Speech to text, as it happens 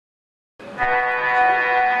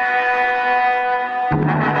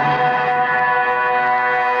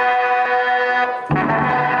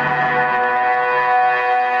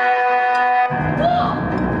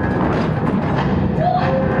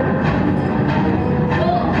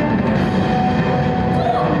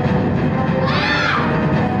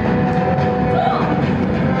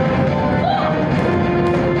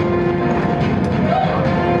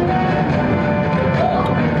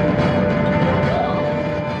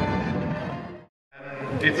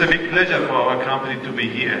It's a big pleasure for our company to be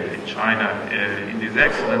here in China, in this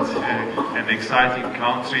excellent and exciting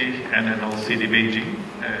country, and then also city Beijing.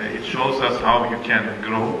 It shows us how you can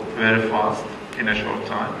grow very fast in a short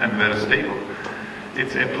time and very stable.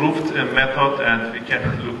 It's a proved method, and we can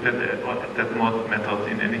look at that method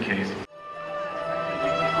in any case.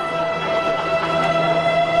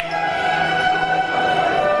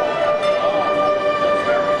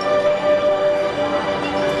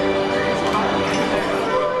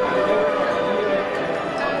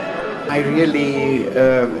 I really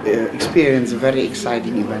experienced a very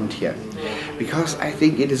exciting event here, because I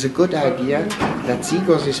think it is a good idea that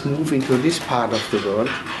SIGOS is moving to this part of the world,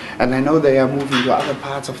 and I know they are moving to other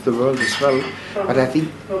parts of the world as well, but I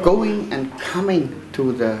think going and coming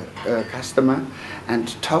to the customer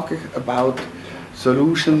and talking about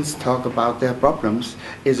solutions, talk about their problems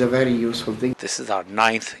is a very useful thing. This is our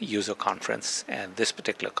 9th user conference, and this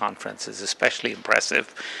particular conference is especially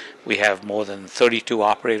impressive. We have more than 32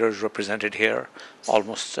 operators represented here,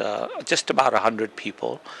 almost just about 100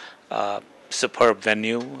 people. Superb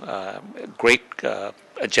venue, great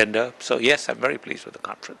agenda. So yes, I'm very pleased with the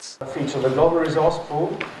conference. The feature of the Global Resource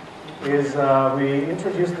Pool is we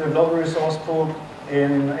introduced the Global Resource Pool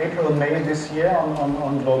in April and May this year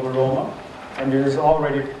on GlobalRoamer. And it is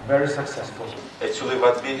already very successful. Actually,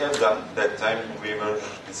 what we have done that time, we were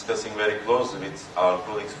discussing very closely with our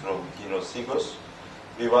colleagues from Keynote SIGOS.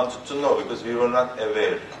 We wanted to know, because we were not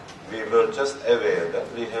aware. We were just aware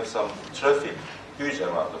that we have some traffic, huge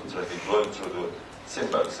amount of traffic going through the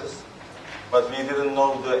SIM boxes. But we didn't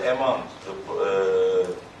know the amount,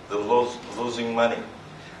 losing money.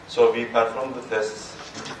 So we performed the tests.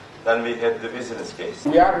 Then we had the business case.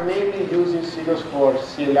 We are mainly using SIGOS for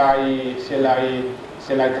CLI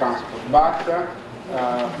transport, but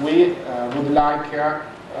we would like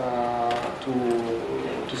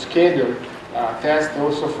to schedule tests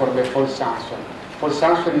also for the false answer. False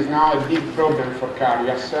answer is now a big problem for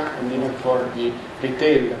carriers and even for the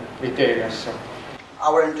retailers.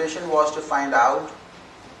 Our intention was to find out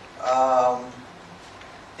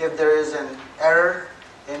if there is an error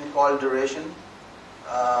in call duration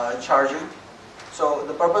charging. So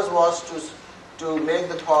the purpose was to make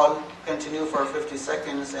the call continue for 50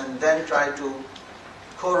 seconds and then try to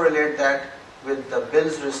correlate that with the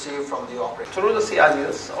bills received from the operator. Through the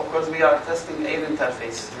CIDs, of course, we are testing air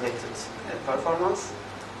interface related performance.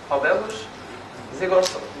 However,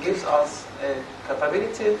 SIGOS gives us a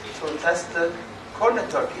capability to test the core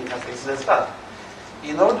network interfaces as well.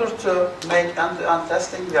 In order to make end-to-end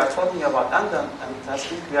testing, we are talking about end-to-end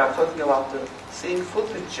testing. We are talking about seeing full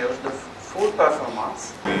picture, the full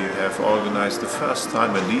performance. We have organized the first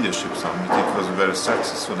time a leadership summit. It was very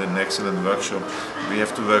successful and excellent workshop. We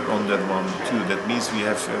have to work on that one too. That means we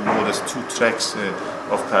have more or less 2 tracks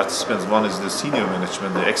of participants. One is the senior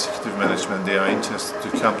management, the executive management. They are interested to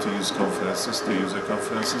come to user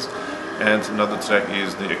conferences. And another track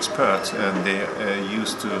is the experts, and they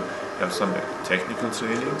used to have some technical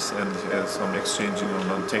trainings and some exchanging on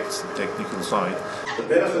the technical side. The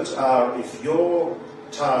benefits are, if your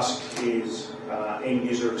task is end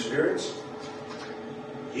user experience,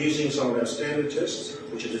 using some of our standard tests,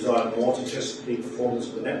 which are designed more to test the performance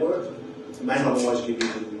of the network, may not always give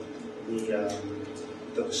you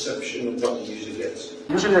the perception of what the user gets.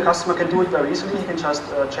 Usually the customer can do it very easily. He can just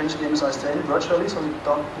change the MSI SDN virtually, so you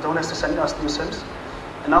don't have to send us new SIMs.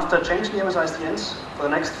 And after changing the MSI SDNs for the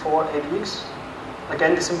next 4-8 weeks,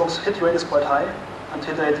 again the SIM box hit rate is quite high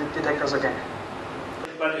until they detect us again.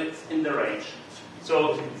 But it's in the range.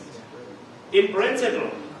 So, in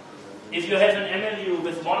principle, if you have an MLU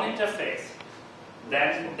with one interface,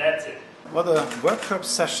 then that's it. Well, the workshop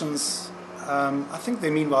sessions, I think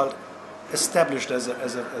they meanwhile established as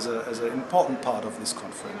an important part of this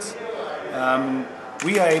conference.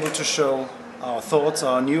 We are able to show our thoughts,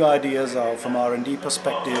 our new ideas from R&D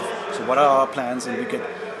perspective, so what are our plans, and we get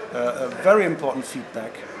a very important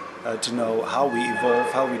feedback to know how we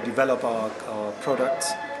evolve, how we develop our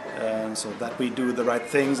products, so that we do the right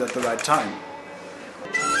things at the right time.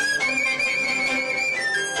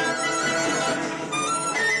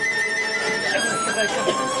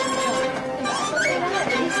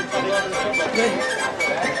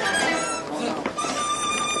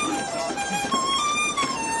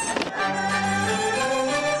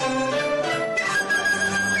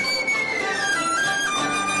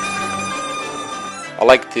 I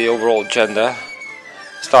like the overall agenda,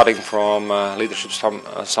 starting from Leadership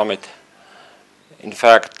Summit. In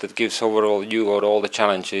fact, it gives overall view of all the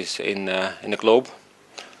challenges in the globe,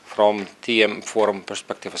 from TM forum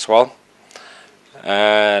perspective as well,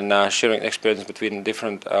 and sharing experience between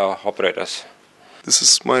different operators. This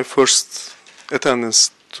is my first attendance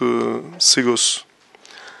to SIGOS,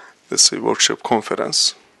 let's say, workshop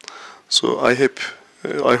conference. So I hope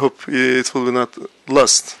it will be not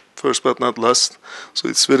last, first but not last. So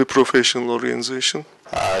it's very professional organization.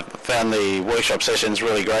 I found the workshop sessions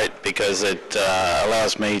really great because it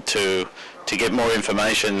allows me to get more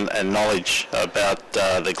information and knowledge about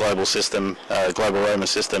the global system, GlobalRoamer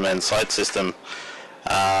system and site system,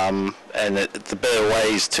 and the better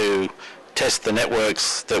ways to test the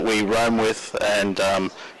networks that we roam with, and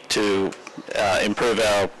to improve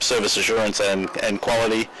our service assurance and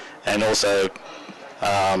quality, and also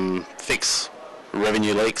fix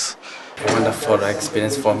revenue leaks. Wonderful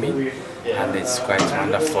experience for me, and it's quite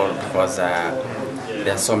wonderful because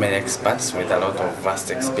there are so many experts with a lot of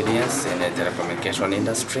vast experience in the telecommunication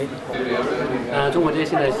industry. 中国这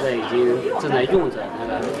现在已经正在用着那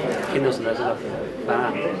个 Keynote 的这个方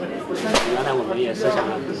案。原来我们也设想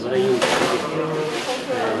了很多的应用场景，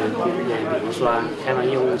比如说开放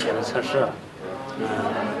业务前的测试，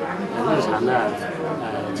日常的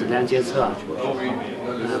质量监测，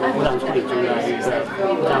污染处理中的一个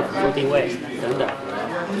污染辅助定位等等。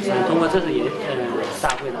通过这次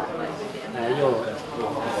大会呢，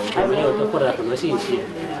我们又获得了很多信息。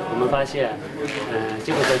我们发现，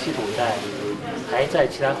结合这系统还在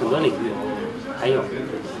其他很多领域还有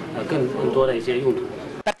更多的一些用途。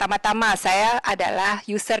Pertama-tama saya adalah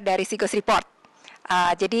user dari SIGOS Report.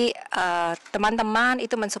 Jadi teman-teman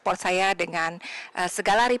itu mensupport saya dengan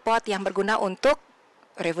segala report yang berguna untuk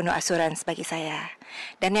revenue assurance bagi saya.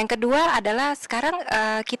 Dan yang kedua adalah sekarang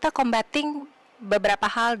kita combating beberapa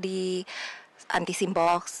hal di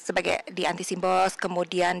anti-SIMBOX,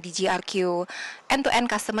 kemudian di GRQ, end-to-end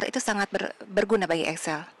customer itu sangat berguna bagi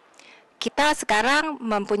Excel. Kita sekarang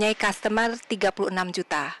mempunyai customer 36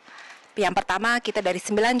 juta. Yang pertama kita dari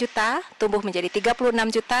 9 juta tumbuh menjadi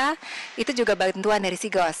 36 juta, itu juga bantuan dari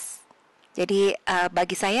SIGOS. Jadi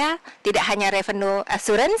bagi saya tidak hanya revenue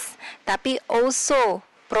assurance, tapi also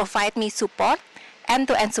provide me support,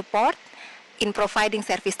 end-to-end support in providing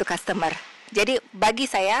service to customer. Jadi bagi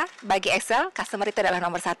saya, bagi Excel, customer itu adalah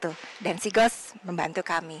nomor satu, dan SIGOS membantu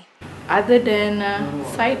kami. Other than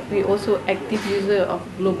site, we also active user of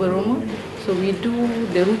GlobalRoamer, so we do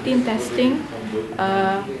the routine testing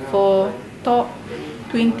for top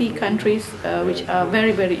 20 countries, which are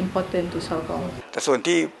very very important to Celcom. แต่ส่วน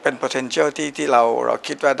ที่เป็น potential ที่เรา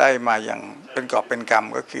คิดว่าได้มาอย่างเป็นกอบเป็นก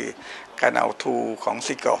ำก็คือการเอา tool ของ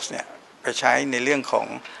SIGOS เนี่ยไปใช้ในเรื่องของ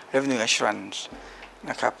revenue assurance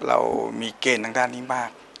นะครับเรามีเกณฑ์ทางด้านนี้มา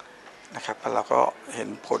กนะครับเราก็เห็น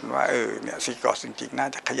ผลว่าเนี่ย SIGOS จริงๆน่า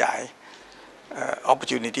จะขยาย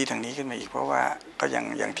opportunity ทางนี้ขึ้นมาอีกเพราะว่าก็อ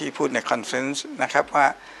ย่างที่พูดใน conference นะครับว่า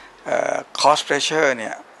cost pressure เนี่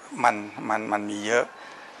ยมันมีเยอะ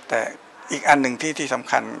แต่อีกอันหนึ่งที่สำ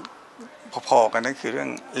คัญพอๆกันนั่นคือเรื่อง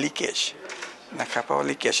leakage นะครับเพราะว่า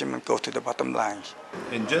leakage มัน go to the bottom line.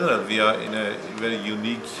 In general, we are in a very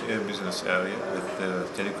unique business area with the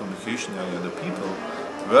telecommunication area. The people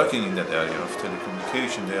working in that area of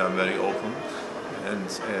telecommunication, they are very open and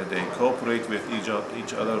they cooperate with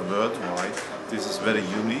each other worldwide. This is very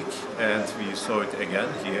unique, and we saw it again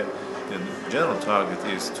here. The general target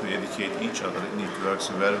is to educate each other, and it works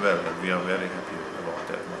very well, and we are very happy.